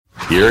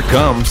Here it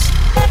comes.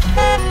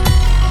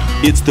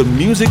 It's the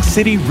Music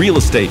City Real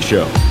Estate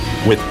Show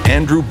with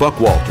Andrew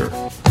Buckwalter.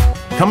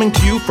 Coming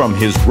to you from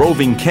his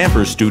roving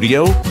camper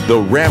studio, The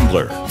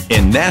Rambler,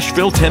 in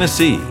Nashville,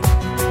 Tennessee.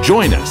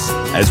 Join us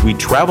as we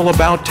travel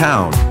about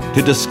town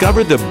to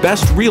discover the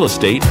best real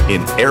estate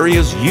in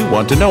areas you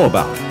want to know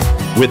about.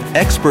 With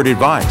expert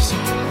advice,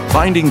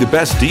 finding the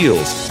best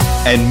deals,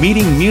 and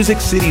meeting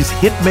Music City's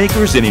hit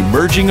makers and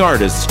emerging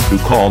artists who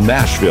call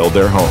Nashville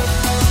their home.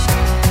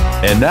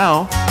 And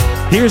now,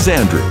 here's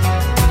Andrew.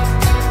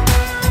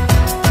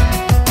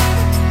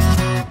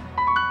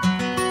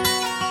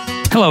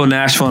 Hello,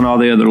 Nashville and all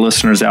the other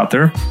listeners out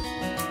there.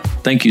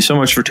 Thank you so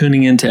much for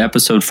tuning in to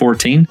episode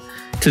 14.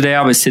 Today,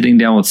 I'll be sitting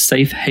down with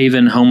Safe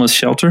Haven Homeless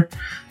Shelter.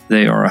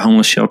 They are a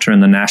homeless shelter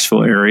in the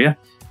Nashville area,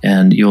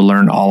 and you'll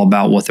learn all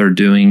about what they're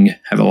doing.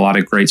 Have a lot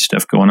of great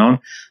stuff going on.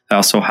 They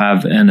also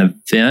have an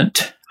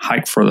event,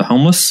 Hike for the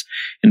Homeless,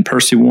 in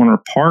Percy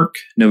Warner Park,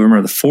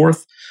 November the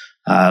 4th.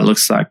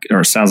 Looks like,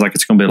 or sounds like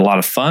it's going to be a lot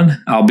of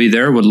fun. I'll be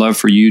there. Would love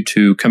for you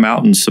to come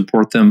out and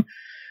support them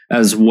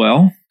as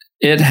well.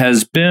 It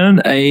has been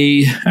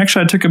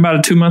actually I took about a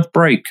 2-month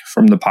break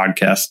from the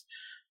podcast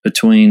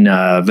between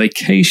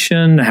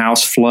vacation,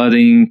 house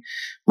flooding,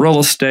 real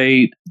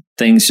estate.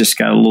 Things just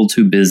got a little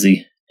too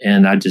busy.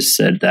 And I just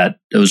said that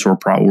those were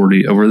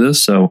priority over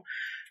this. So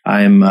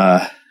I'm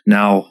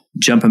now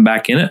jumping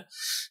back in it,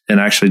 and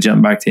actually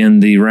jumped back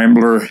in the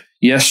Rambler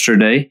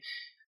yesterday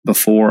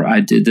before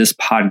I did this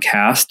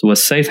podcast with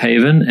Safe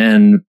Haven,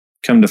 and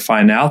come to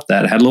find out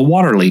that I had a little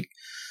water leak.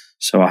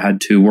 So I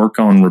had to work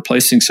on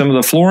replacing some of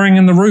the flooring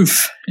and the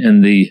roof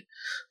in the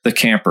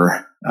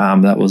camper.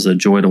 That was a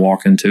joy to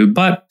walk into,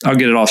 but I'll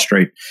get it all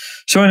straight.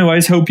 So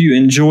anyways, hope you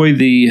enjoy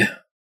the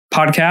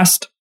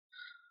podcast.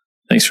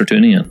 Thanks for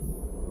tuning in.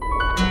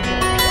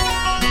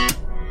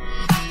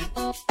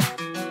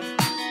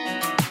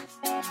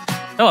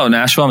 Hello,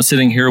 Nashville. I'm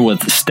sitting here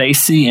with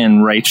Stacy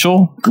and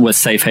Rachael with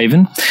Safe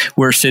Haven.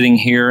 We're sitting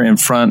here in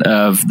front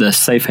of the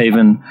Safe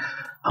Haven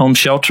Home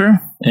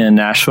Shelter in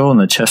Nashville in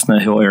the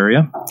Chestnut Hill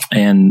area,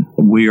 and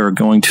we are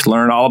going to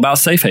learn all about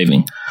safe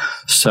havening.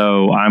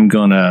 So I'm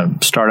going to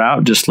start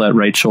out, just let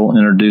Rachael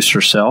introduce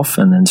herself,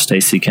 and then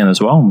Stacy can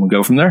as well, and we'll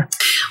go from there.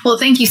 Well,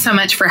 thank you so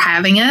much for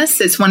having us.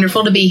 It's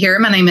wonderful to be here.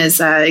 My name is,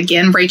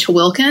 again, Rachael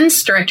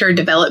Wilkins, Director of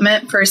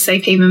Development for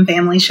Safe Haven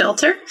Family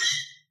Shelter.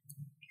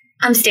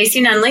 I'm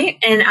Stacy Nunnally,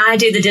 and I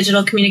do the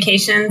digital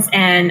communications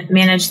and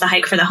manage the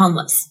Hike for the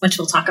Homeless, which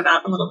we'll talk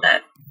about a little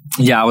bit.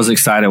 Yeah, I was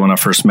excited when I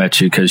first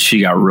met you because she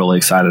got really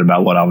excited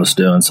about what I was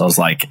doing. So I was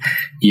like,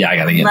 yeah, I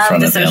got to get in front of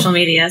them. Love the social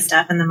media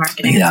stuff and the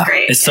marketing. Yeah, it's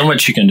great. It's so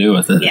much you can do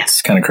with it. Yeah.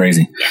 It's kind of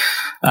crazy.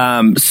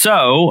 Yeah.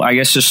 So I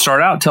guess just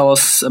start out. Tell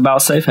us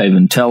about Safe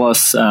Haven. Tell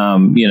us, how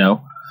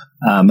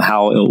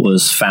it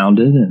was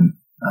founded and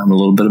a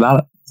little bit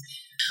about it.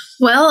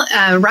 Well,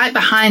 right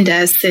behind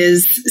us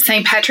is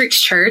St. Patrick's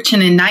Church,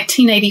 and in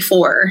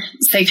 1984,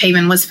 Safe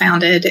Haven was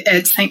founded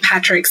at St.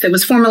 Patrick's. It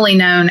was formerly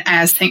known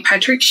as St.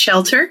 Patrick's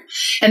Shelter,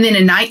 and then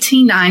in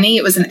 1990,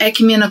 it was an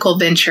ecumenical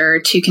venture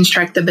to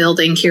construct the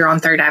building here on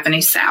 3rd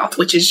Avenue South,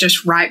 which is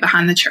just right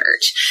behind the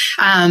church.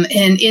 And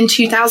in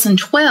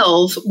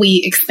 2012,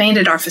 we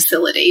expanded our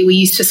facility. We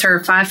used to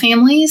serve 5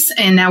 families,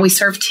 and now we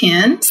serve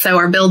 10. So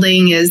our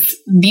building is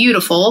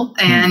beautiful,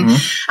 and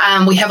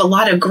we have a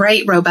lot of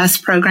great,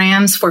 robust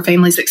programs for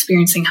families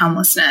experiencing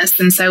homelessness.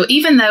 And so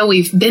even though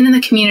we've been in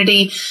the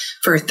community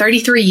for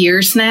 33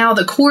 years now,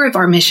 the core of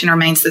our mission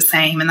remains the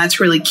same. And that's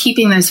really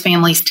keeping those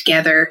families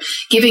together,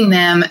 giving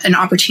them an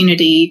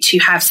opportunity to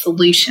have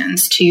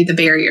solutions to the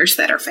barriers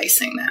that are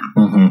facing them.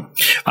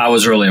 Mm-hmm. I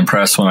was really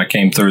impressed when I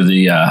came through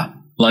the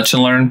lunch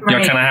and learn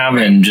y'all kind of have,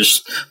 and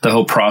just the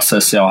whole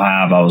process y'all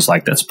have. I was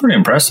like, that's pretty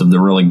impressive to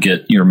really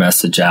get your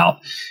message out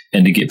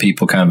and to get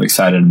people kind of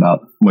excited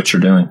about what you're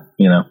doing,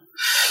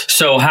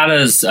 So how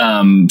does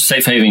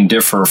Safe Haven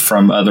differ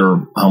from other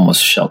homeless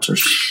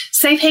shelters?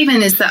 Safe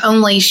Haven is the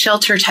only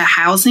shelter to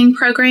housing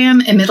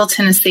program in Middle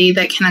Tennessee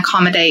that can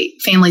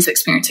accommodate families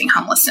experiencing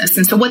homelessness.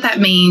 And so what that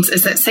means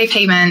is that Safe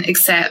Haven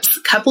accepts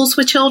couples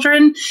with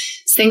children,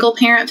 single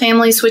parent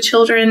families with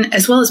children,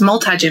 as well as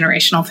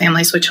multi-generational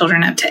families with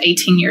children up to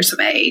 18 years of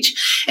age.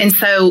 And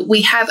so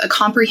we have a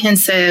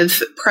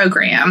comprehensive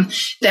program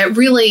that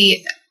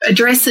really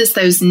addresses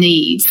those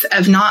needs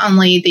of not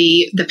only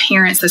the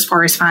parents as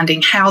far as finding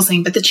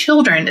housing, but the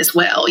children as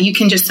well. You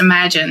can just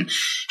imagine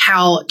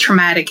how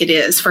traumatic it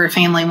is for a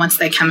family once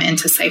they come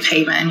into Safe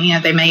Haven.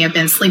 They may have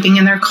been sleeping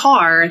in their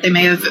car. They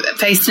may have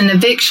faced an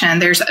eviction.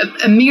 There's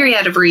a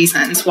myriad of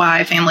reasons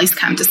why families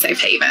come to Safe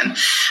Haven.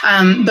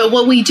 But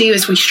what we do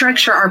is we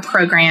structure our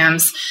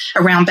programs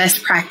around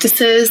best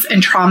practices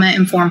and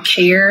trauma-informed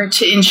care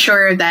to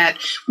ensure that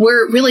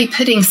we're really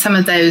putting some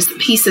of those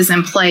pieces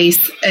in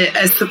place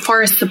as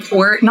far as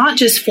support, not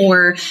just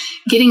for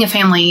getting a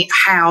family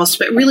housed,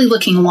 but really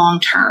looking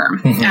long-term.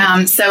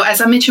 Mm-hmm. So as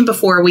I mentioned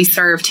before, we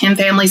serve 10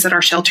 families families at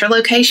our shelter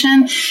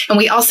location. And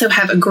we also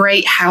have a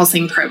great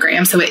housing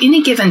program. So at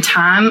any given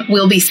time,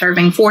 we'll be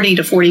serving 40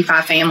 to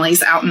 45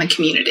 families out in the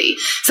community.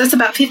 So it's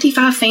about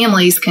 55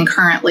 families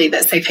concurrently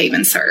that Safe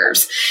Haven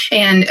serves.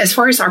 And as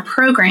far as our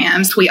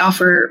programs, we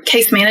offer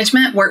case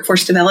management,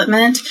 workforce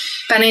development,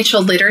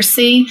 financial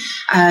literacy,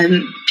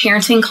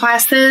 parenting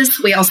classes.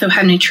 We also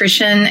have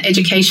nutrition,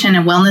 education,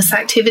 and wellness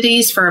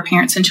activities for our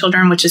parents and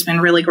children, which has been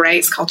really great.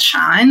 It's called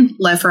Shine.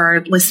 Love for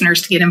our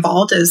listeners to get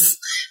involved as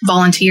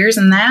volunteers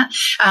in that.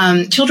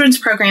 Children's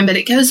program, but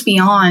it goes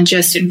beyond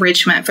just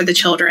enrichment for the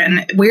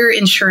children. We're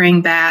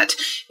ensuring that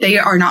they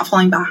are not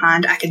falling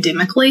behind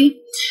academically.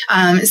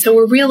 So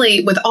we're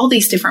really, with all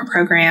these different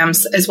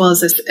programs, as well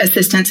as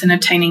assistance in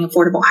obtaining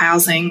affordable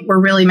housing,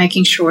 we're really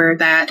making sure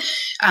that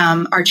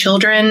our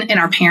children and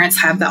our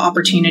parents have the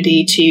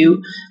opportunity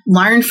to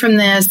learn from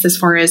this as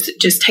far as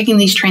just taking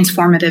these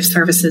transformative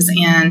services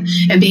in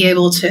and be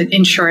able to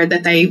ensure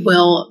that they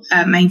will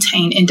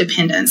maintain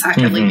independence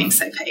after leaving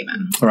Safe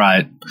Haven.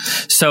 Right.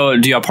 So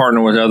do y'all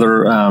partner with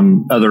other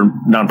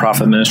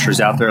nonprofit ministries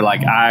out there?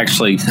 Like, I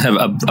actually have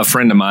a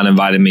friend of mine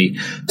invited me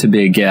to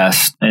be a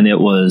guest, and it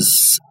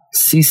was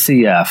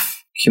CCF,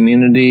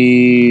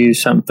 Community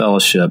Something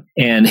Fellowship,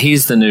 and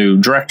he's the new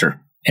director.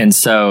 And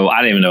so I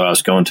didn't even know what I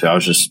was going to. I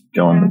was just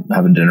going to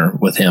have a dinner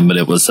with him, but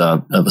it was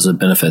a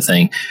benefit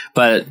thing.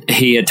 But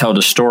he had told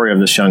a story of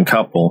this young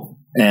couple,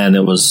 and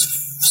it was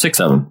 6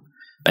 of them.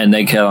 And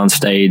they got on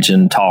stage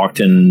and talked,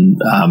 and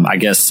I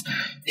guess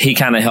he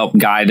kind of helped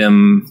guide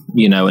them,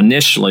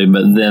 initially.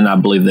 But then I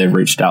believe they've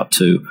reached out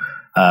to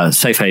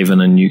Safe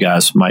Haven, and you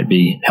guys might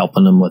be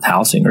helping them with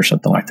housing or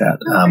something like that.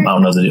 I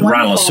don't know that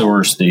Ryan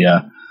LeSueur's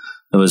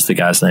that was the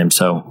guy's name.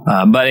 So,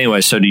 but anyway,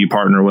 so do you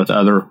partner with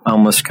other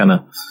homeless kind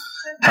of?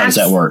 How does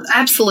that work?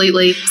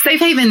 Absolutely. Safe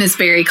Haven is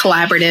very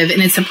collaborative in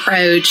its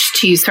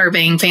approach to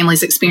serving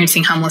families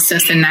experiencing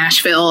homelessness in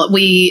Nashville.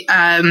 We,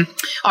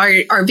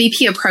 our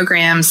VP of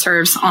program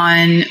serves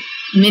on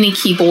many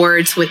key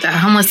boards with the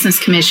Homelessness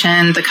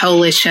Commission, the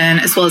Coalition,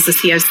 as well as the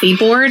COC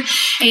board.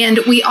 And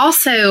we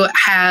also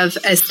have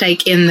a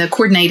stake in the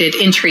coordinated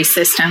entry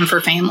system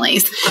for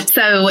families.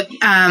 So,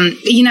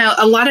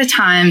 a lot of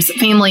times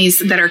families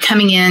that are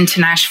coming into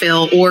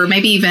Nashville or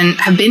maybe even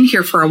have been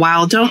here for a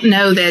while don't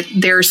know that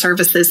there are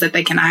services that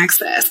they can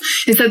access.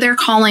 And so they're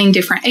calling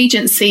different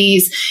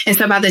agencies. And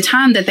so by the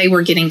time that they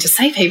were getting to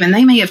Safe Haven,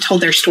 they may have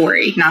told their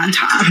story 9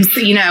 times,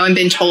 and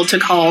been told to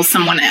call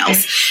someone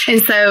else.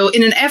 And so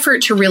in an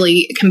effort to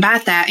really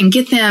combat that and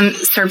get them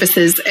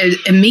services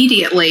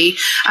immediately,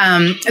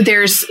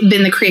 there's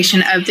been the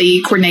creation of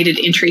the coordinated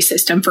entry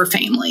system for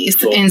families.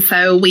 Cool. And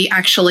so we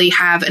actually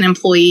have an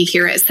employee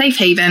here at Safe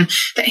Haven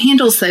that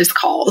handles those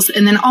calls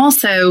and then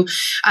also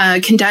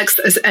conducts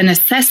an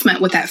assessment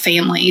with that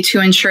family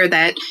to ensure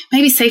that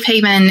maybe Safe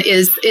Haven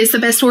is the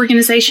best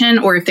organization,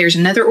 or if there's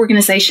another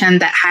organization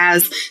that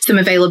has some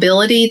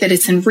availability, that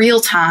it's in real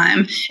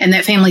time and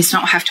that families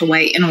don't have to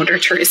wait in order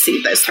to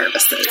receive those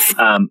services.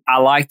 I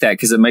like that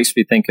because it makes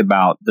me think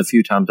about the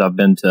few times I've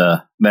been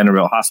to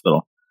Vanderbilt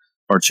Hospital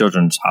or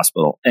Children's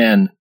Hospital,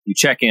 and you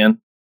check in,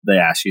 they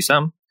ask you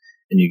something,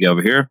 and you go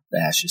over here, they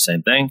ask you the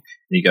same thing, and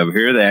you go over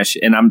here, they ask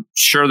you, and I'm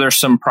sure there's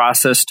some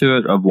process to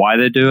it of why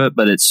they do it,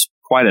 but it's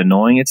quite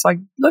annoying. It's like,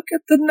 look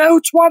at the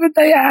notes. Why did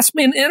they ask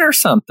me and enter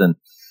something?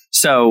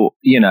 So,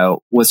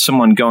 with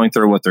someone going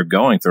through what they're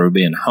going through,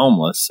 being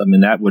homeless, I mean,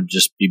 that would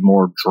just be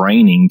more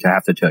draining to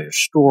have to tell your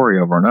story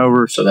over and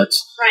over. So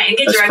that's right. And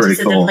get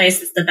directed to the place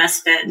that's the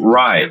best fit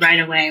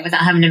right away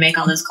without having to make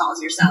all those calls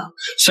yourself.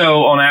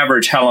 So on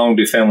average, how long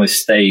do families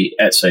stay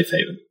at Safe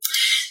Haven?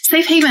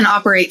 Safe Haven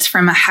operates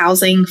from a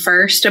housing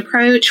first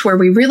approach where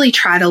we really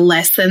try to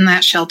lessen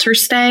that shelter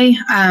stay.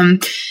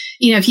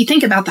 If you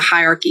think about the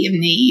hierarchy of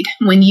need,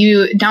 when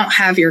you don't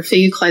have your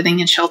food, clothing,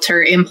 and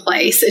shelter in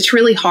place, it's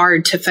really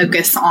hard to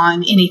focus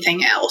on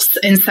anything else.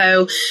 And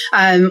so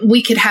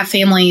we could have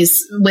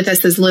families with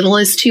us as little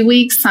as 2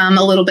 weeks, some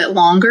a little bit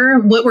longer.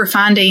 What we're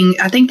finding,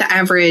 I think the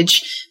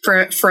average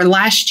for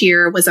last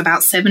year was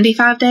about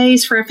 75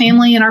 days for a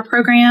family in our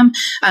program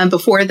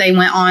before they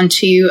went on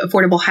to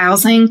affordable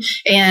housing.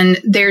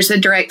 And there's a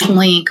direct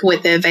link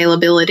with the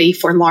availability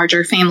for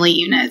larger family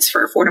units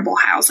for affordable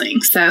housing.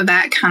 So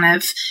that kind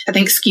of, I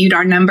think, skewed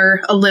our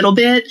number a little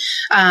bit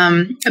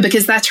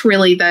because that's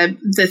really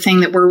the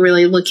thing that we're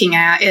really looking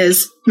at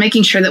is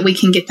making sure that we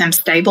can get them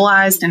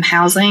stabilized in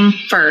housing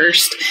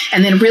first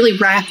and then really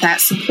wrap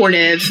that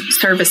supportive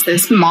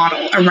services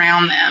model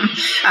around them.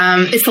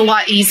 It's a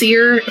lot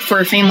easier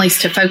for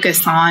families to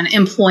focus on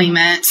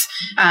employment,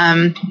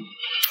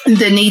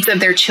 the needs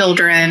of their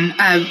children,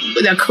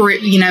 a career,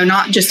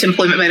 not just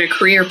employment, but a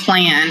career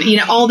plan,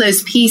 all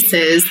those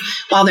pieces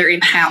while they're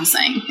in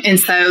housing. And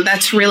so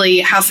that's really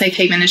how Safe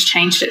Haven has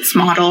changed its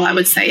model, I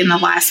would say, in the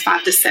last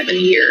 5 to 7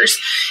 years.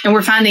 And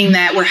we're finding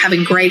that we're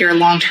having greater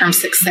long-term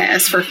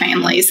success for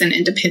families and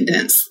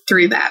independence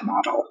through that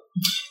model.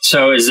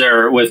 So is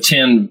there, with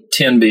 10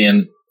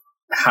 being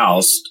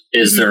housed,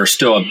 Is there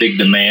still a big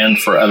demand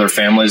for other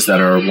families that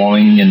are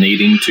wanting and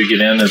needing to get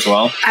in as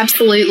well?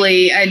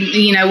 Absolutely. And,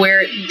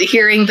 we're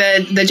hearing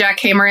the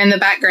jackhammer in the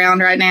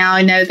background right now.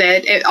 I know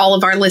that all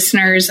of our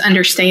listeners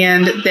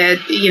understand that,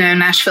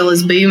 Nashville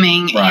is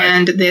booming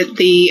and that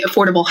the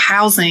affordable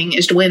housing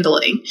is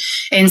dwindling.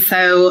 And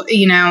so,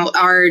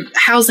 our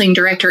housing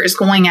director is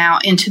going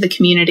out into the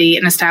community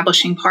and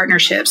establishing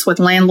partnerships with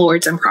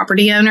landlords and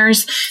property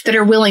owners that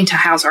are willing to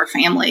house our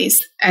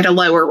families at a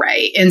lower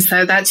rate. And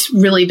so that's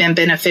really been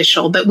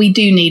beneficial, but we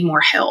do need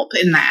more help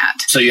in that.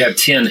 So you have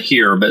 10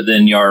 here, but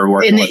then you are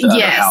working with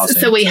other housing.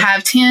 So we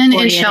have 10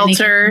 in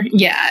shelter.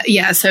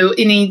 Yeah. So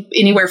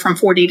anywhere from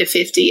 40 to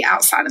 50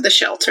 outside of the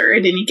shelter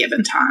at any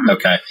given time.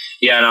 Okay.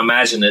 Yeah. And I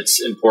imagine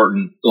it's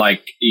important,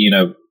 like,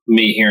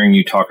 me hearing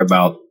you talk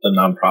about the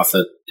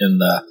nonprofit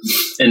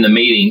in the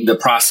meeting, the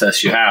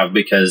process you have,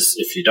 because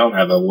if you don't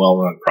have a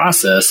well-run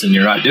process and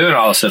you're not doing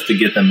all this stuff to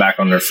get them back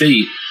on their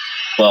feet,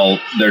 well,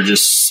 they're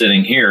just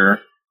sitting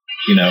here,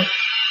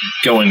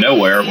 going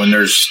nowhere when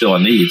there's still a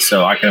need.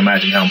 So I can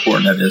imagine how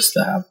important that is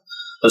to have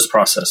those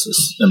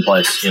processes in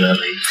place,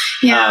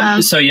 Yeah.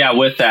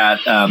 With that,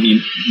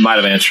 you might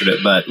have answered it,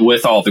 but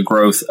with all the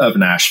growth of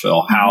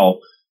Nashville, how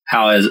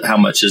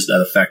much is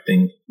that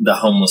affecting the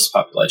homeless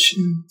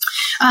population?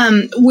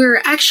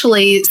 We're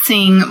actually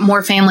seeing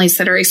more families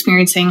that are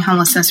experiencing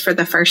homelessness for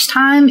the first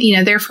time.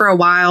 There for a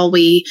while,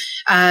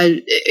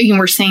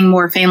 we're seeing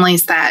more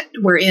families that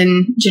were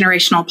in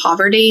generational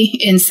poverty.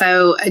 And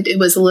so it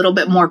was a little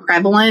bit more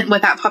prevalent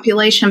with that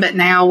population. But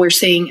now we're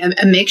seeing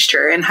a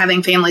mixture and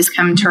having families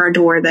come to our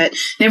door that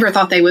never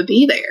thought they would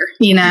be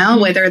there,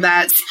 whether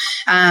that's,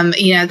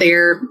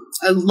 their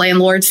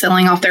landlord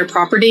selling off their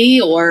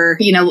property or,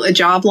 a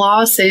job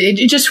loss.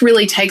 It just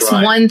really takes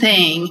one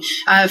thing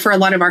for a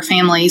lot of our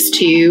families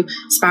to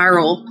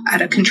spiral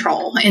out of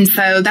control. And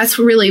so that's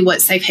really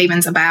what Safe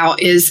Haven's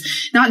about,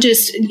 is not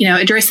just,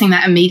 addressing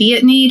that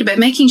immediate need, but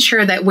making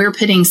sure that we're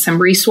putting some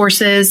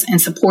resources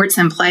and supports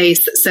in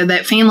place so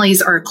that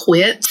families are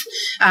equipped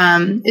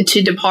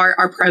to depart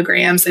our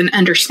programs and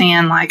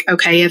understand, like,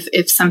 okay,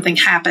 if something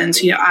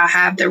happens, I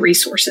have the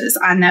resources.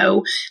 I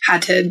know how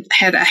to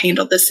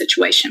handle this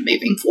situation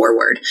moving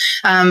forward.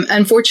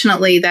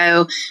 Unfortunately,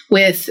 though,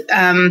 with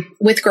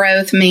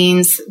growth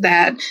means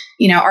that,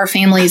 our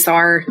families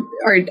are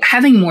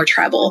having more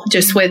trouble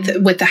just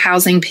with the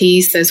housing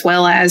piece, as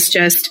well as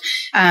just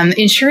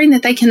ensuring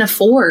that they can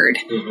afford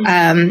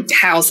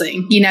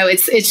housing.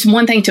 It's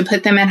one thing to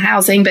put them in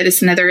housing, but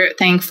it's another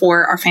thing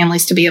for our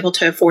families to be able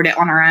to afford it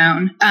on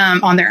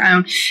their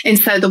own. And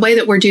so the way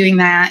that we're doing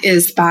that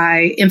is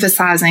by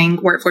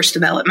emphasizing workforce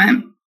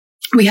development.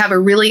 We have a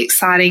really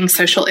exciting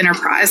social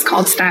enterprise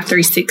called Staff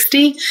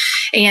 360.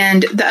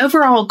 And the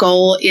overall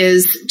goal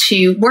is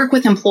to work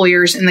with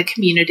employers in the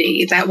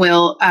community that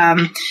will,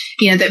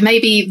 that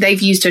maybe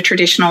they've used a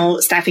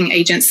traditional staffing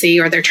agency,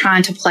 or they're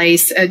trying to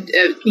place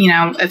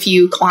a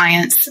few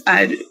clients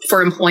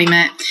for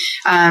employment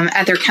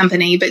at their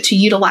company, but to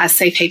utilize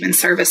Safe Haven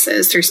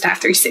services through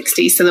Staff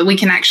 360 so that we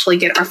can actually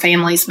get our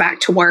families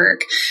back to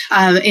work.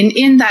 And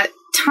in that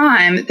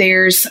time,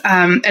 there's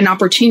an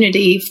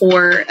opportunity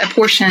for a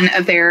portion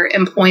of their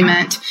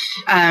employment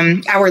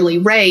hourly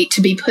rate to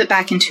be put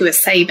back into a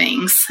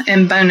savings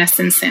and bonus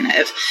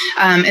incentive,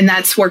 and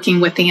that's working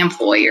with the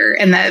employer,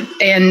 and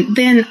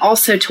then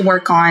also to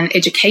work on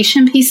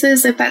education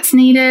pieces if that's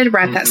needed,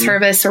 wrap that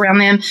service around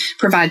them,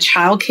 provide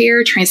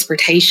childcare,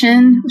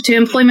 transportation to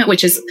employment,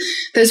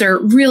 those are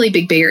really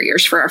big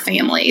barriers for our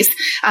families,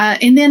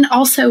 and then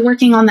also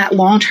working on that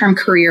long-term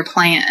career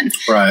plan.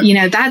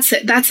 Right.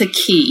 That's a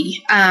key.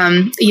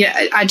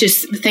 I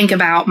just think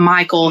about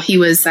Michael. He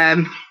was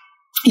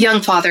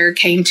young father,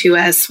 came to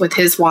us with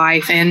his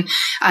wife and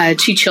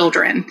 2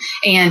 children,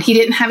 and he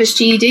didn't have his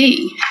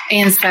GED.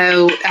 And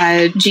so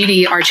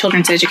GD, our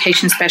children's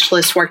education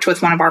specialist, worked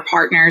with one of our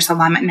partners,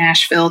 Alignment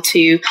Nashville,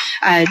 to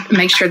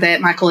make sure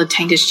that Michael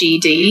obtained his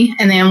GED.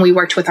 And then we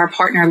worked with our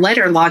partner,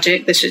 Letter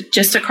Logic, this is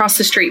just across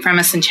the street from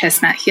us in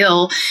Chestnut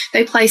Hill.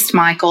 They placed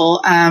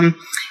Michael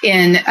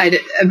in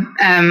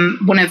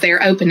one of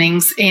their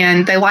openings,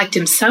 and they liked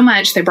him so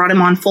much, they brought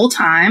him on full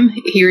time.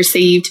 He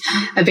received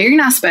a very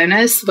nice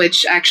bonus,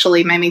 which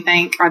actually made me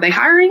think, are they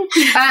hiring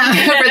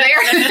over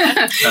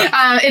there?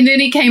 And then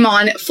he came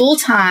on full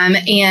time.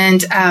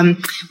 And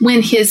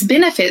when his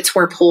benefits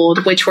were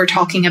pulled, which we're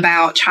talking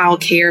about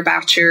child care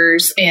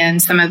vouchers and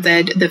some of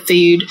the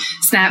food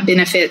SNAP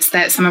benefits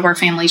that some of our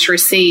families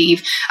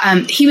receive,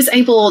 he was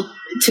able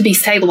to be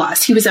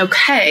stabilized. He was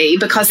okay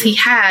because he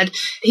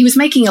was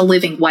making a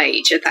living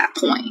wage at that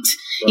point,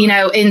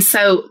 and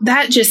so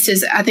that just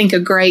is, I think, a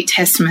great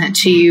testament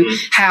to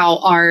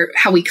how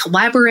we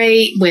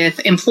collaborate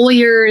with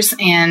employers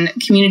and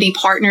community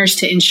partners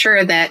to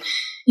ensure that,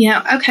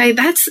 okay,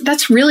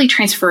 that's really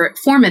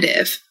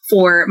transformative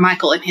for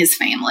Michael and his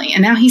family.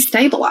 And now he's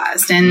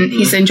stabilized and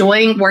he's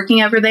enjoying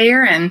working over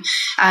there. And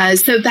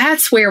so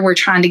that's where we're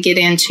trying to get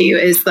into,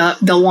 is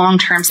the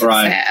long-term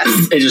success.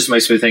 Right. It just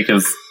makes me think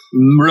of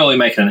really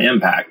making an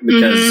impact,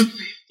 because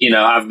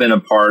I've been a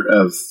part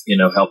of,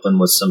 helping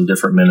with some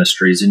different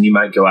ministries, and you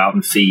might go out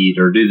and feed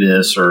or do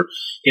this or,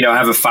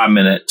 have a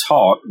 5-minute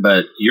talk,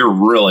 but you're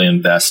really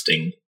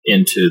investing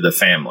into the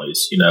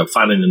families,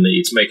 finding the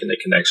needs, making the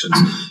connections.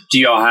 Do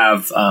y'all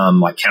have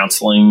like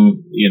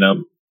counseling,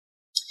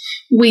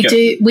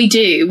 We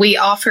do. We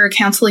offer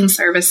counseling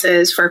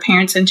services for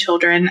parents and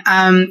children.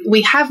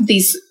 We have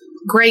these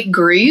great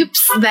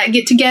groups that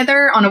get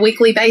together on a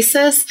weekly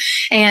basis,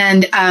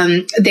 and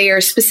they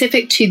are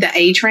specific to the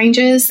age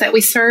ranges that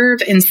we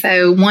serve. And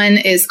so one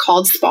is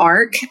called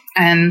Spark,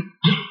 and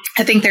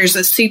I think there's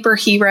a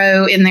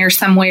superhero in there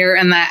somewhere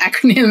in the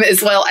acronym,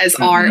 as well as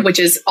ART, which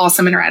is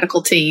Awesome and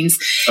Radical Teens.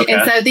 Okay.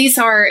 And so these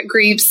are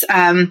groups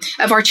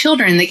of our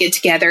children that get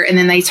together, and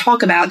then they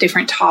talk about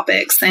different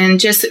topics and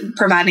just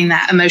providing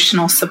that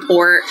emotional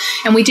support.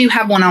 And we do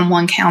have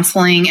one-on-one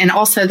counseling, and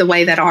also the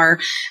way that our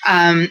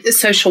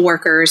social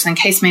workers and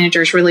case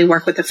managers really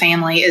work with the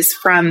family is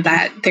from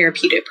that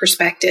therapeutic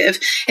perspective.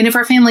 And if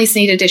our families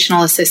need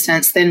additional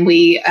assistance, then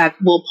we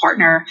will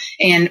partner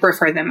and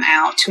refer them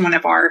out to one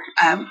of our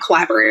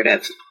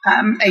collaborative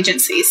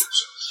agencies.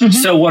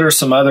 So what are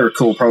some other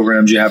cool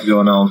programs you have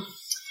going on?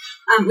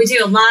 We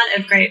do a lot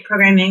of great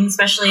programming,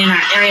 especially in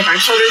our area of our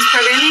children's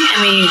programming,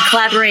 and we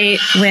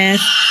collaborate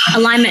with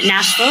Alignment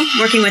Nashville,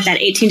 working with that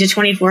 18 to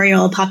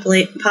 24-year-old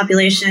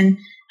population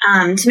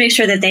to make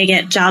sure that they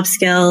get job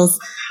skills.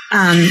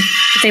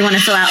 If they want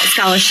to fill out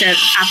scholarship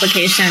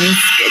applications,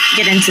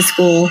 get into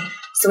school.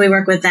 So we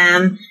work with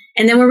them.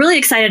 And then we're really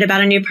excited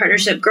about a new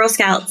partnership. Girl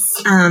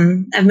Scouts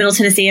of Middle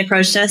Tennessee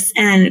approached us,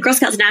 and Girl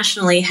Scouts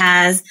nationally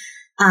has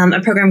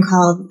a program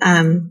called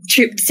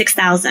Troop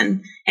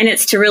 6000. And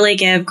it's to really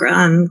give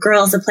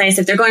girls a place,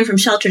 if they're going from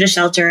shelter to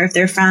shelter, if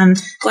they're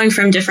going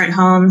from different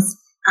homes,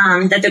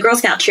 that the Girl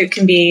Scout troop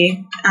can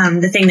be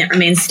the thing that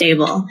remains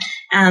stable.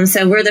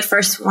 So we're the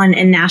first one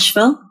in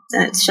Nashville.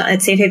 At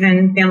Safe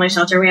Haven Family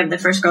Shelter, we have the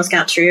first Girl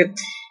Scout troop.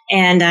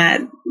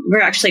 And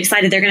we're actually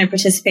excited. They're going to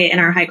participate in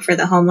our hike for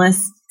the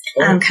homeless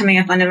coming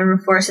up on November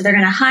 4th. So they're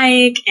going to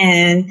hike,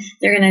 and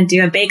they're going to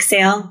do a bake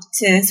sale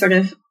to sort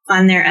of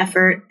fund their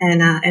effort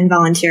and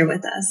volunteer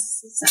with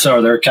us. So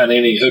are there kind of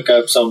any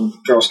hookups on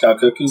Girl Scout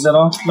cookies at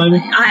all,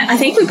 maybe? I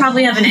think we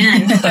probably have an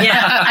in.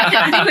 Yeah,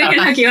 I think we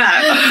can hook you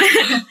up.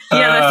 You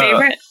have a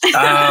favorite?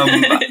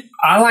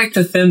 I like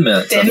the Thin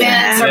Mints. Thin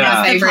Mints are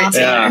my favorite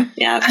too.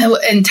 Yeah.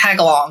 And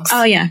tagalongs.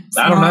 Oh, yeah.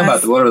 I don't know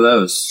about what are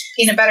those?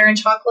 Peanut butter and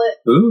chocolate.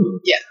 Ooh.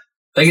 Yeah.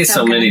 They get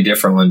so many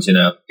different ones,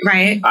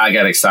 Right. I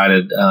got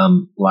excited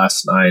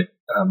last night.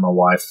 My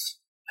wife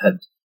had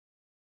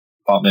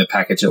bought me a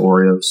package of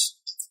Oreos,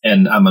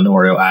 and I'm an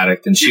Oreo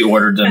addict, and she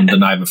ordered them the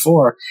night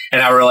before.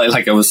 And I really,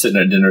 I was sitting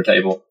at a dinner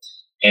table,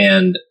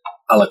 and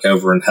I look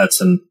over, and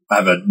Hudson, I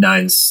have a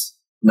 9, 7,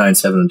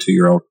 and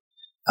 2-year-old,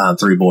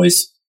 3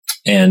 boys,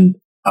 and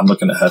I'm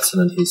looking at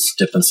Hudson, and he's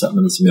dipping something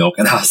in his milk.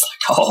 And I was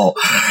like, oh,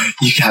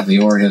 you got me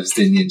Oreos,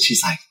 didn't you? And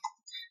she's like,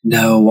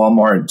 no,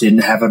 Walmart didn't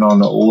have it on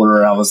the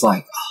order. I was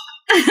like, oh.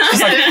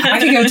 She's like, I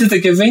can go to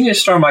the convenience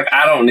store. I'm like,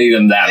 I don't need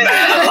them that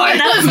bad.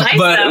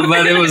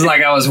 But it was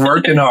like I was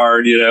working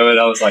hard, and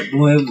I was like,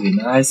 boy, it would be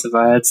nice if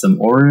I had some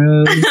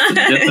Oreos to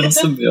dip in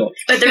some milk.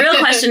 But the real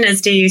question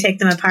is, do you take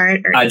them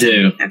apart? I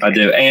do. Okay. I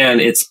do. And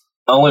it's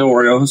only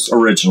Oreos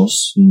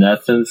originals, none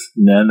of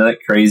that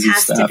crazy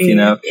stuff,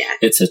 Yeah.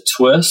 It's a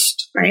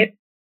twist. Right.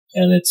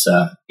 And it's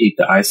eat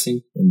the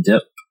icing and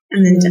dip.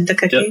 And then dip the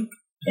cookie.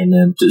 And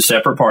then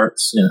separate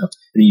parts, and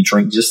you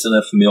drink just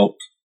enough milk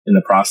in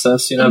the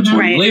process, to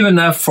leave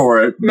enough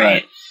for it,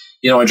 but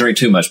you don't want to drink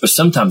too much. But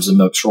sometimes the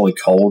milk's really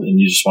cold, and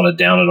you just want to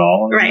down it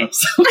all. Right.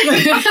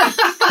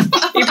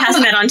 You're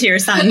passing that on to your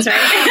sons,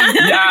 right?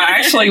 Yeah,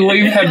 actually,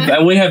 we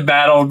have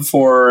battled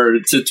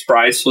since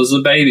Bryce was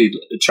a baby,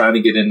 trying to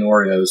get into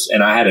Oreos,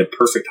 and I had a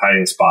perfect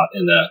hiding spot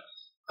in a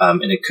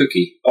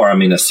cookie,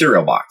 a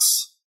cereal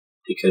box.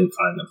 He couldn't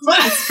find them.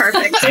 That's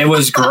perfect. It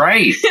was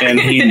great, and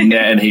he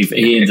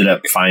ended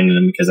up finding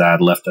them because I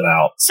had left it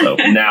out. So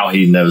now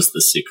he knows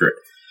the secret.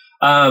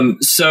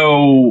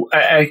 So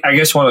I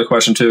guess one of the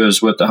questions too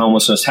is with the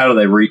homelessness, how do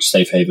they reach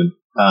Safe Haven?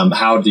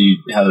 How do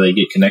they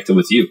get connected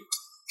with you?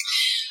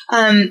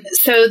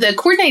 So the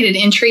coordinated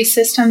entry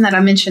system that I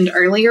mentioned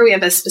earlier, we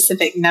have a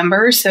specific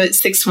number. So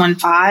it's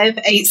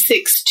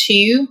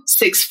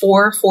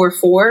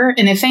 615-862-6444.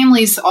 And if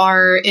families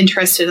are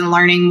interested in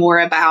learning more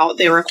about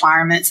the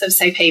requirements of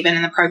Safe Haven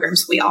and the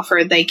programs we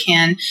offer, they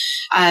can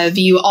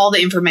view all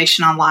the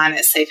information online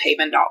at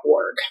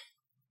safehaven.org.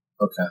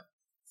 Okay.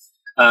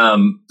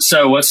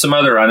 So what's some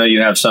other, I know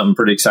you have something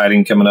pretty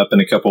exciting coming up in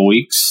a couple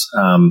weeks.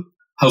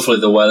 Hopefully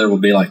the weather will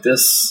be like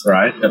this,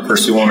 right? At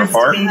Percy Warner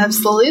Park.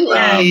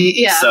 Absolutely.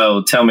 Yeah.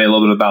 So tell me a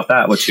little bit about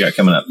that. What you got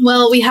coming up?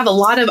 Well, we have a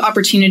lot of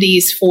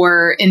opportunities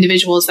for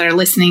individuals that are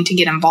listening to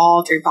get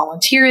involved through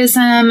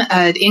volunteerism,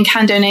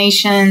 in-kind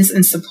donations,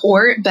 and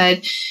support.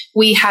 But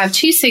we have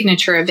 2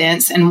 signature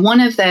events, and one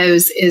of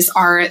those is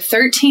our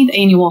 13th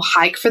annual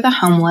Hike for the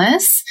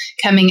Homeless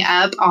coming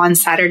up on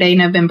Saturday,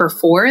 November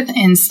 4th.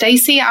 And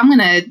Stacy, I'm going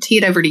to tee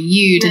it over to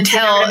you to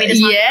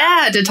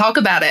talk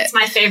about it. It's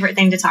my favorite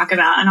thing to talk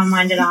about. I don't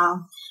mind at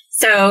all.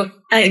 So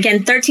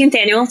again, 13th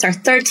annual. It's our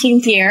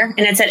 13th year,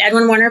 and it's at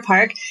Edwin Warner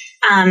Park.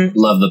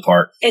 Love the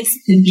park. It's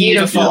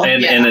beautiful.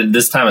 And at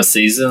this time of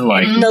season,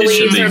 like the it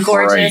should leaves be are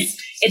gorgeous. great.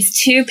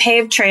 It's 2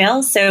 paved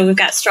trails. So we've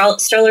got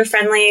stroller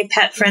friendly,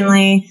 pet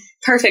friendly,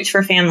 perfect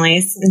for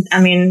families.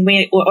 I mean,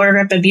 we order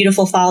up a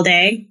beautiful fall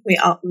day. We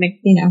all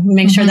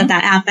make sure that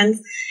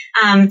happens.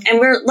 And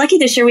we're lucky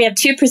this year. We have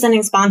 2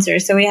 presenting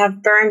sponsors. So we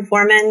have Burr &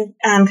 Foreman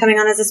coming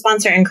on as a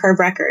sponsor, and Curb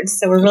Records.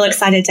 So we're really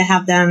excited to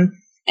have them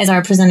as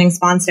our presenting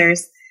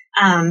sponsors.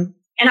 And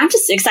I'm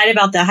just excited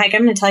about the hike.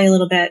 I'm going to tell you a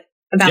little bit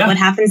about what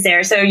happens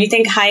there. So you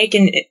think hike,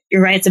 and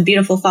you're right, it's a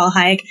beautiful fall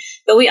hike,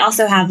 but we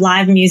also have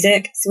live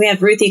music. So we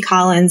have Ruthie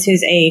Collins,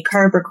 who's a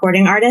Curb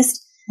recording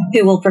artist,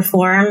 who will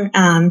perform.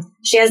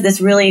 She has this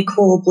really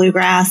cool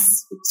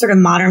bluegrass, sort of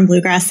modern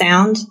bluegrass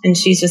sound, and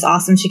she's just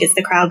awesome. She gets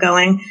the crowd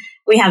going.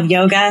 We have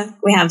yoga.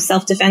 We have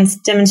self-defense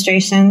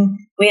demonstration.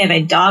 We have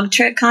a dog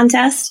trick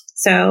contest.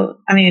 So,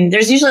 I mean,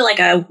 there's usually like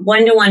a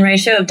 1-to-1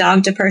 ratio of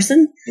dog to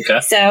person. Okay.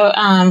 So,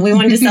 we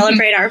wanted to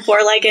celebrate our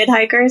 4-legged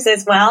hikers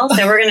as well.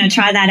 So we're going to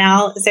try that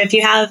out. So if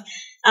you have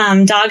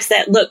dogs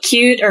that look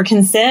cute or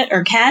can sit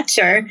or catch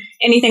or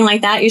anything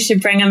like that, you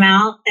should bring them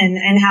out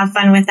and have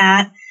fun with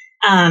that.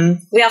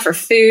 We offer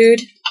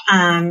food,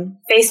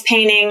 face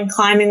painting,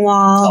 climbing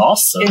wall,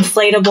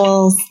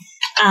 inflatables.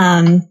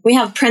 We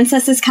have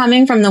princesses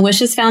coming from the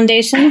Wishes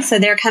Foundation. So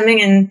they're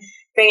coming and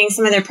bringing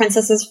some of their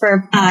princesses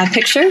for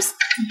pictures.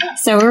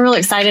 So we're really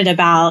excited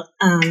about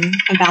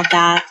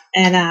that.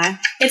 And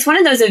it's one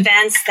of those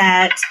events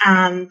that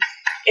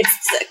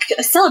it's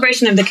a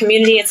celebration of the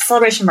community. It's a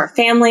celebration of our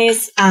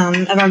families,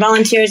 of our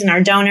volunteers and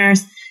our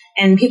donors.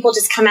 And people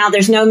just come out.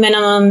 There's no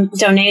minimum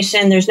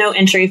donation. There's no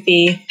entry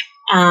fee.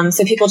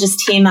 So people just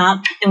team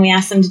up, and we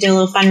ask them to do a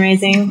little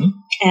fundraising.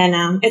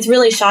 And it's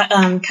really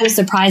kind of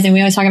surprising. We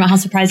always talk about how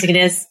surprising it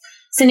is.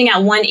 Sending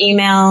out one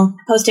email,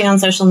 posting on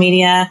social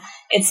media.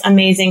 It's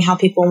amazing how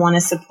people want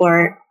to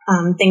support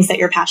things that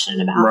you're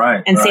passionate about.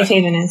 Right. And Safe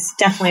Haven is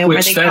definitely a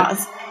worthy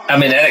cause. I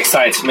mean, that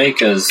excites me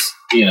because,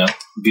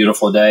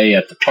 beautiful day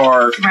at the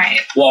park,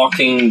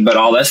 walking, but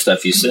all that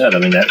stuff you said, I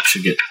mean, that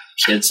should get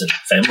kids and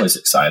families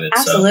excited.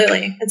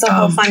 Absolutely. So, it's a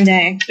whole fun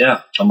day.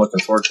 Yeah. I'm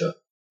looking forward to it.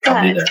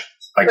 I'll be there.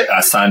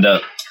 I signed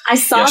up. I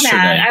saw yesterday.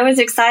 That. I was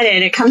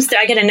excited. It comes through.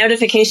 I get a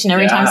notification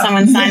every time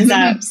someone signs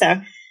up.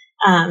 So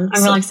I'm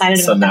really excited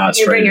about that. So now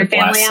it's ready to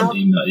blast some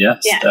email.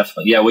 Yes,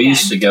 definitely. Yeah, we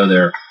used to go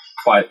there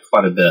quite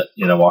a bit,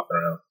 walking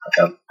around.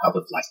 Like I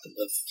would like to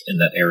live in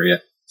that area,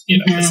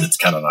 because it's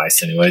kind of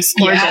nice anyways.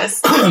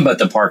 Gorgeous. But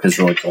the park is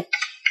really cool.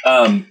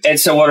 And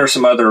so what are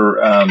some other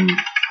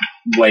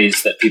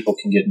ways that people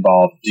can get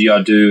involved? Do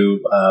y'all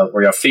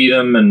where y'all feed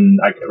them? And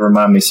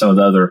remind me some of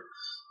the other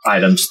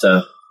items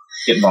to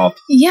get involved.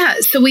 Yeah,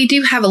 so we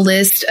do have a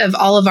list of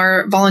all of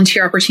our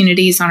volunteer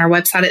opportunities on our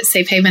website at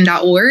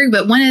safehaven.org.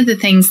 But one of the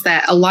things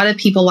that a lot of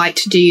people like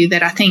to do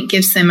that I think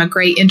gives them a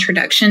great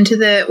introduction to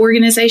the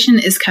organization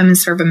is come and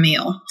serve a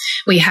meal.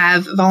 We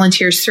have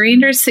volunteers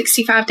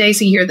 365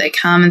 days a year that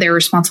come, and they're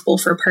responsible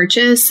for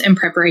purchase and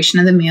preparation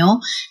of the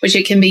meal, which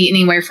it can be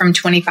anywhere from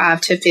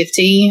 25 to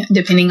 50,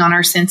 depending on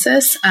our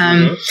census.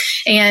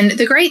 And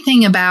the great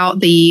thing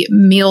about the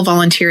meal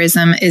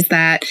volunteerism is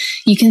that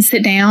you can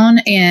sit down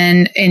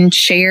and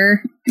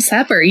share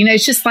supper.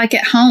 It's just like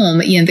at home.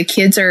 The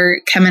kids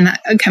are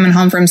coming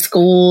home from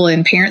school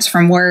and parents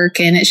from work,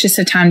 and it's just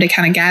a time to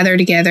kind of gather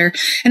together,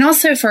 and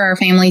also for our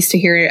families to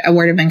hear a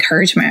word of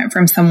encouragement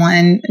from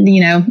someone,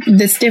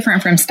 that's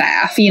different from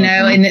staff,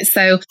 and it's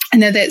so I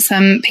know that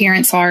some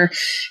parents are,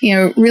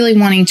 really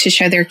wanting to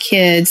show their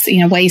kids,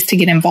 ways to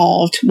get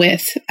involved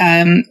with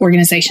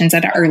organizations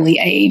at an early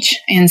age.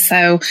 And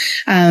so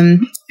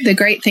the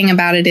great thing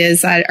about it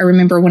is I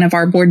remember one of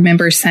our board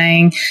members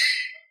saying,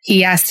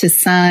 he asked his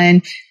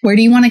son, where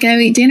do you want to go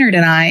eat dinner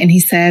tonight? And he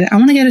said, I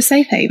want to go to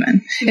Safe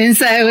Haven. And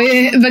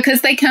so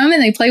because they come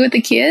and they play with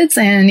the kids,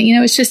 and,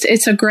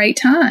 it's a great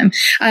time.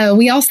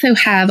 We also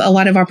have a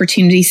lot of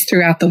opportunities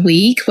throughout the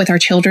week with our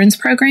children's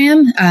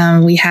program.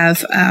 We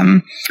have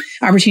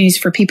opportunities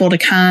for people to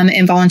come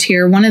and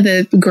volunteer. One of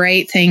the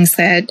great things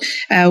that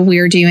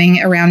we're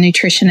doing around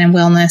nutrition and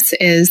wellness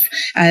is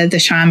the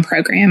SHINE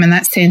program. And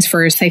that stands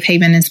for Safe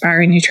Haven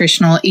Inspiring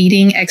Nutritional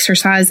Eating,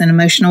 Exercise, and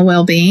Emotional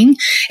Wellbeing.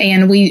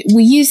 And we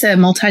use a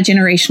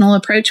multi-generational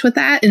approach with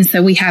that. And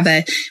so we have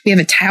a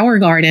tower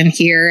garden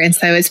here. And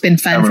so it's been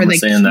fun for the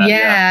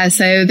kids.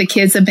 So the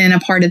kids have been a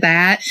part of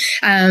that.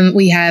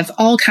 We have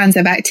all kinds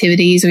of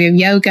activities. We have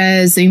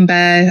yoga,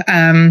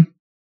 Zumba,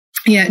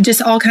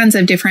 just all kinds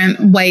of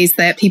different ways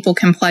that people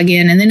can plug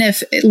in. And then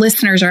if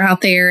listeners are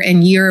out there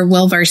and you're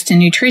well-versed in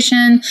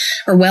nutrition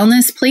or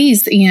wellness,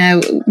 please,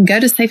 go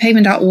to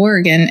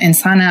safehaven.org and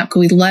sign up.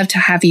 We'd love to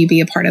have you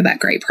be a part of that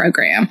great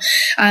program.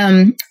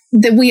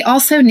 we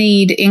also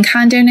need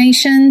in-kind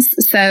donations.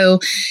 So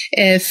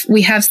if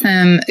we have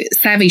some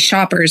savvy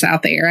shoppers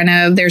out there, I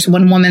know there's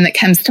one woman that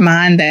comes to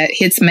mind that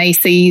hits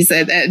Macy's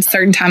at a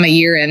certain time of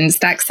year and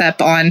stocks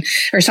up on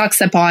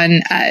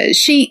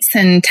sheets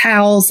and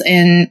towels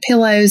and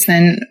pillows.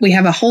 And we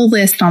have a whole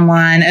list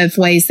online of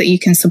ways that you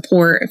can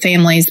support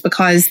families,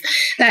 because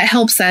that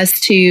helps us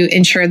to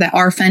ensure that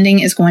our funding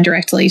is going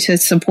directly to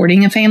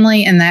supporting a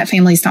family and that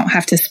families don't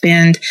have to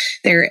spend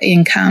their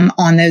income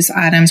on those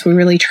items. We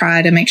really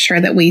try to make sure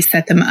that we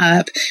set them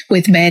up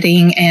with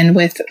bedding and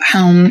with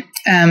home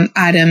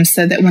items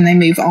so that when they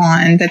move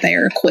on, that they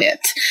are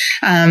equipped.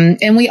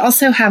 And we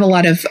also have a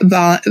lot of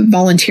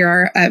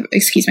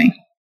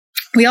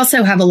we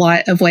also have a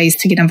lot of ways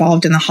to get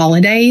involved in the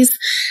holidays.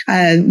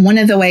 One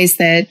of the ways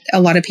that a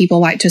lot of people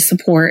like to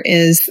support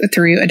is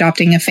through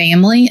adopting a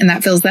family, and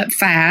that fills up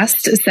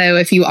fast. So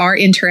if you are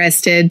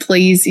interested,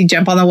 please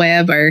jump on the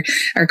web or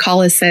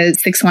call us at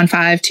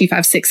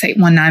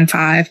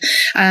 615-256-8195.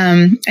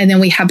 And then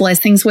we have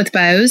Blessings with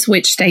Bows,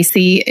 which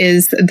Stacy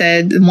is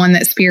the one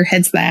that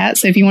spearheads that.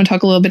 So if you want to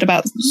talk a little bit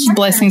about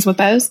Blessings with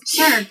Bows.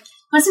 Sure.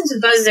 Blessings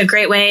with Bows is a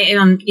great way.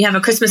 You have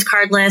a Christmas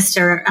card list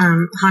or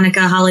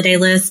Hanukkah holiday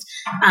list.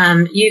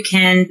 You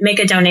can make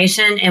a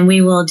donation, and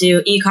we will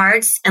do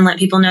e-cards and let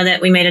people know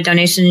that we made a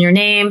donation in your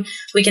name.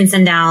 We can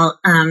send out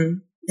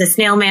the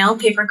snail mail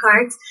paper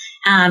cards,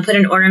 put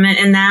an ornament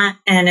in that,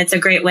 and it's a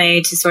great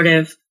way to sort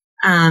of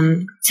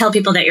tell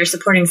people that you're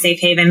supporting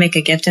Safe Haven, make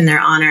a gift in their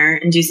honor,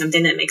 and do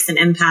something that makes an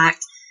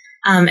impact.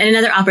 And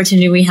another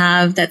opportunity we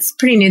have that's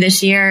pretty new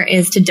this year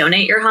is to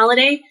donate your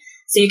holiday.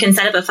 So you can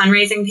set up a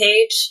fundraising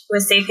page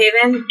with Safe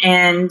Haven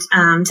and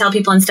tell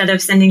people, instead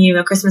of sending you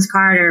a Christmas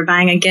card or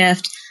buying a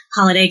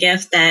holiday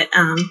gift, that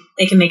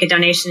they can make a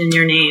donation in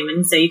your name.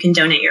 And so you can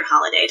donate your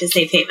holiday to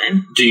Safe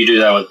Haven. Do you do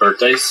that with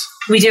birthdays?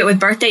 We do it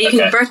with birthday. You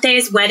can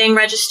birthdays, wedding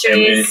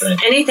registries,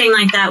 anything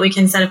like that. We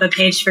can set up a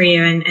page for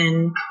you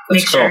and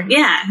make sure.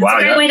 Yeah. Wow,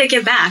 it's a great way to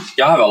give back.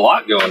 Y'all have a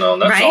lot going on.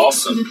 That's right?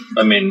 awesome.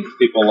 I mean,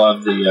 people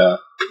love the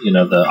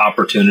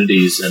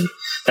opportunities, and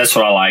that's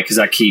what I like, because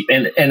I keep,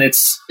 and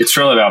it's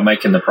really about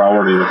making the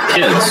priority with the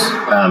kids.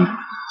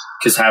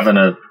 Because having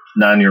a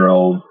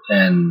 9-year-old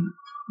and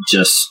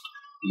just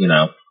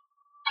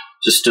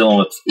dealing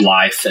with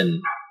life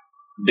and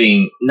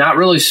being not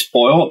really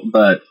spoiled,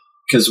 but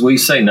because we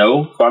say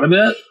no quite a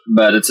bit,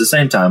 but at the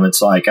same time,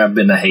 it's like, I've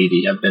been to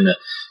Haiti, I've been to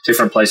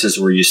different places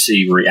where you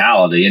see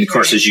reality. And of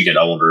course, as you get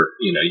older,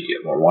 you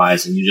get more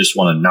wise and you just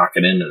want to knock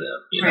it into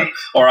them, know,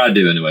 or I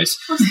do anyways.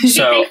 Be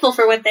thankful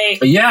for what they,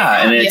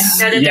 and it's,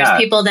 know that there's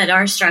people that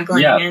are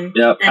struggling. And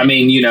I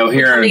mean,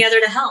 here come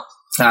together to help.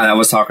 I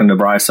was talking to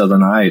Bryce the other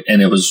night,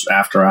 and it was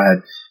after I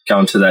had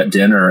gone to that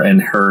dinner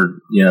and heard,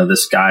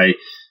 this guy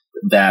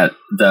that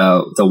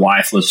the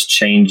wife was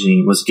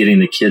getting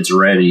the kids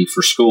ready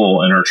for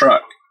school in her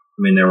truck. I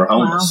mean, they were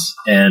homeless.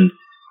 Wow. And,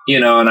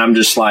 and I'm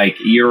just like,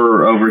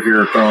 you're over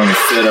here throwing a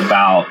fit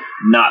about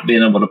not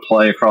being able to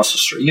play across the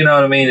street. You know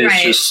what I mean?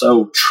 It's just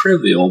so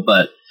trivial,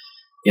 but,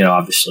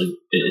 obviously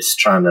it's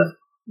trying to,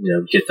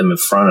 get them in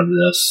front of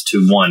this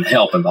to, one,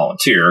 help and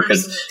volunteer.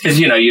 Because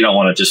you don't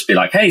want to just be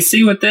like, hey,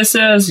 see what this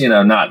is,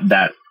 not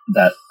that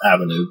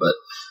avenue, but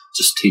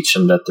just teach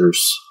them that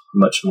there's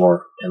much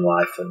more in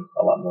life and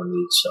a lot more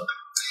needs. So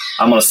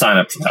I'm going to sign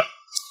up for that.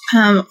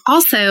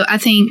 Also, I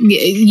think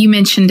you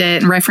mentioned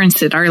it and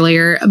referenced it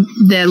earlier,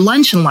 the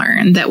Lunch and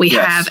Learn that we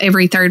have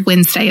every third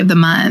Wednesday of the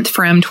month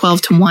from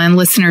 12 to 1.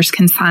 Listeners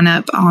can sign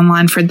up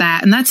online for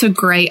that. And that's a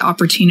great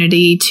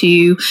opportunity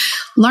to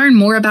learn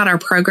more about our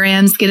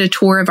programs, get a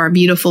tour of our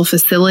beautiful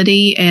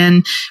facility,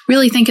 and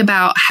really think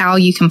about how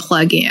you can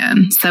plug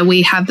in. So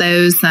we have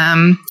those,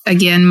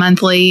 again,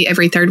 monthly,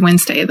 every third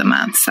Wednesday of the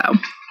month. So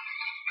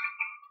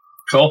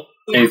cool.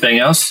 Anything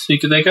else you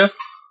could think of?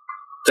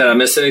 Did I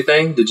miss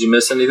anything? Did you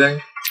miss anything?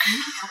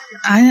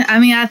 I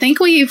mean, I think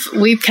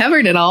we've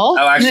covered it all.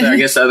 Oh, actually, I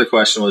guess the other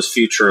question was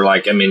future.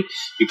 Like, I mean,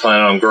 you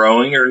plan on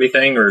growing or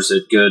anything, or is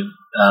it good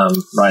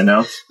right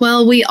now?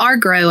 Well, we are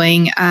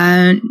growing,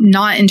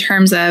 not in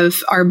terms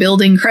of our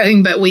building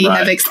growing, but we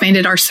have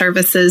expanded our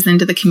services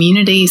into the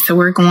community. So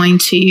we're going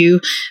to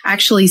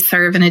actually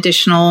serve an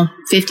additional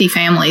 50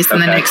 families in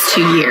the next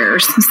 2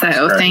 years.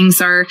 So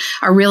things are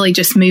really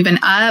just moving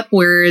up.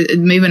 We're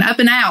moving up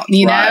and out,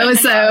 know.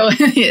 So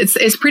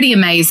it's pretty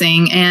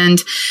amazing. And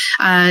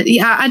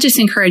I just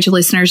encourage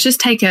listeners, just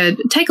take a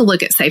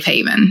look at Safe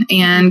Haven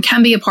and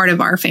come be a part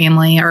of our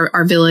family,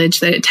 our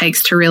village that it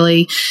takes to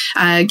really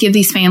give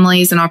these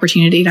families an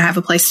opportunity to have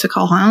a place to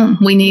call home.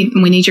 We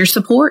need your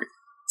support.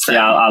 So.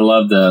 Yeah, I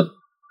love the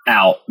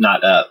out,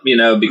 not up,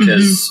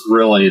 because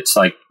really it's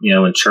like,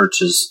 in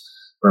churches,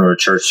 remember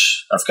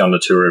church, I've gone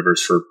to Two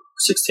Rivers for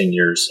 16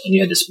 years, and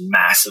you had this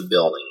massive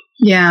building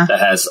that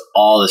has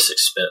all this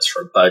expense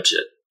for a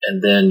budget.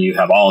 And then you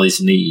have all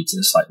these needs. And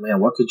it's like, man,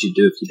 what could you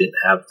do if you didn't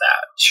have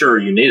that? Sure,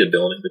 you need a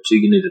building, but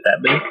you need it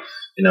that big,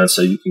 and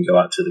so you can go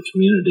out to the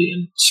community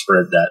and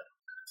spread that,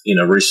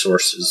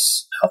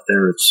 resources out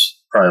there. It's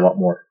probably a lot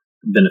more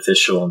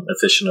beneficial and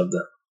efficient of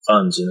the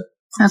funds,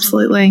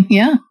 Absolutely.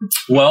 Yeah.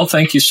 Well,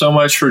 thank you so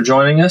much for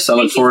joining us. I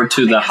look forward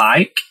to the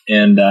hike.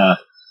 And actually,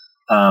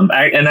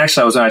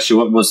 I was going to ask you,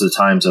 what was the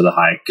times of the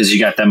hike? Because you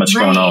got that much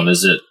going on.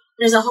 Is it?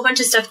 There's a whole bunch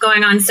of stuff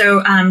going on. So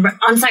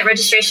on-site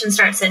registration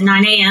starts at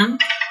 9 a.m.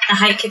 The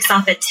hike kicks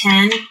off at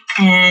 10.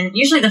 And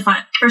usually the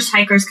first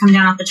hikers come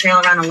down off the trail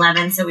around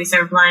 11. So we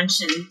serve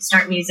lunch and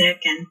start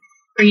music. And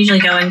we're usually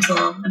going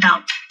till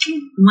about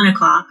 1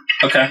 o'clock.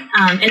 Okay.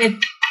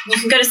 And you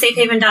can go to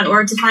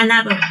safehaven.org to find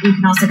that, but you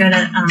can also go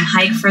to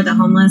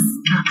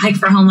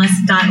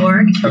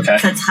hikeforhomeless.org. Okay.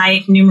 So that's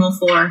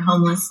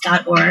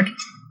hike4homeless.org.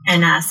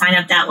 And sign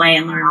up that way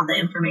and learn all the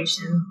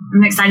information.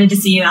 I'm excited to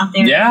see you out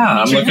there.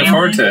 Yeah, I'm looking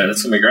forward to it.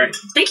 It's going to be great.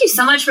 Thank you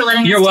so much for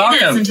letting You're us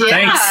welcome. do this.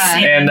 Thanks.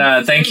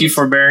 And thank you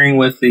for bearing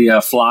with the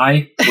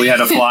fly. We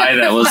had a fly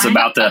that was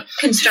about to...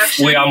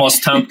 Construction. We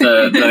almost tumped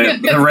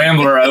the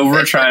Rambler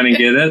over trying to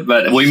get it,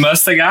 but we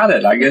must have got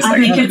it. I guess I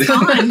think got it's it.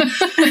 gone.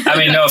 I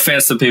mean, no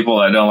offense to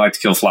people that don't like to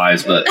kill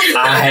flies, but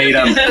I hate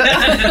them.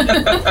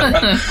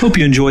 Hope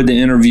you enjoyed the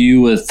interview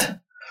with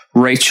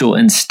Rachael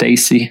and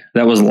Stacy.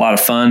 That was a lot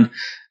of fun.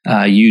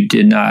 You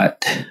did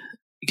not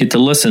get to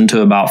listen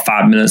to about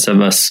 5 minutes of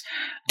us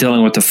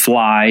dealing with the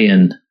fly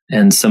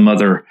and some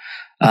other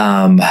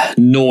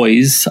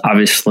noise.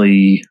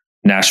 Obviously,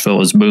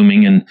 Nashville is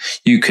booming, and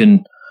you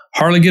can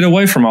hardly get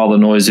away from all the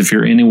noise if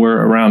you're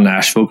anywhere around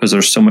Nashville because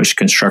there's so much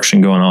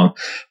construction going on.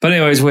 But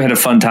anyways, we had a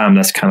fun time.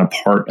 That's kind of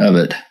part of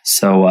it.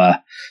 So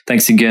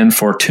thanks again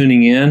for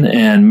tuning in,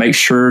 and make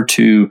sure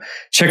to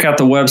check out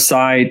the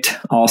website.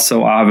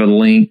 Also, I have a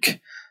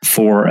link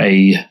for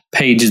a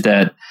page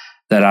that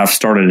I've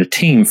started a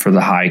team for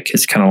the hike.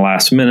 It's kind of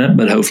last minute,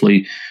 but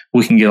hopefully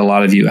we can get a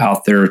lot of you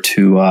out there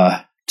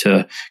to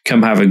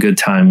come have a good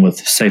time with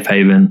Safe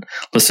Haven,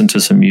 listen to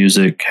some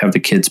music, have the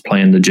kids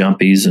playing the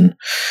jumpies and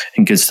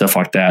good stuff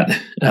like that.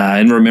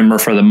 And remember,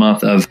 for the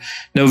month of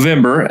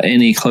November,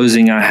 any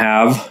closing I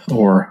have,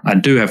 or I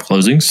do have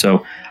closings,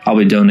 so I'll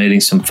be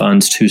donating some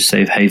funds to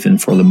Safe Haven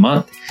for the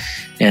month.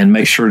 And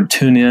make sure to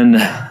tune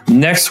in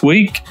next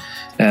week,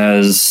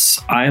 as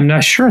I am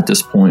not sure at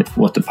this point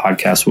what the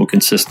podcast will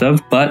consist of,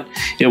 but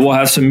it will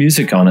have some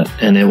music on it,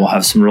 and it will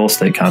have some real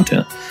estate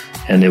content,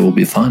 and it will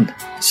be fun.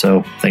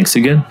 So thanks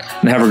again,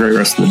 and have a great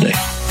rest of the day.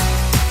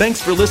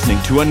 Thanks for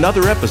listening to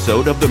another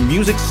episode of the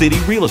Music City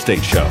Real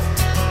Estate Show.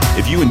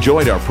 If you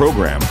enjoyed our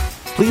program,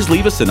 please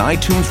leave us an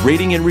iTunes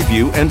rating and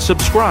review, and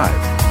subscribe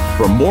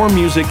for more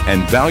music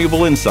and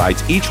valuable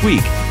insights each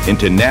week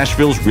into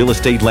Nashville's real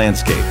estate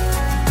landscape.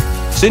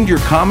 Send your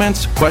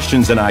comments,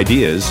 questions, and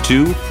ideas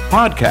to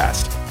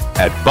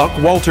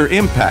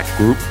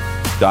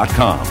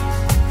podcast@buckwalterimpactgroup.com.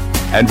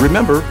 And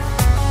remember,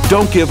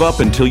 don't give up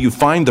until you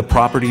find the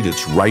property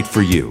that's right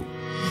for you.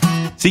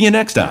 See you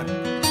next time.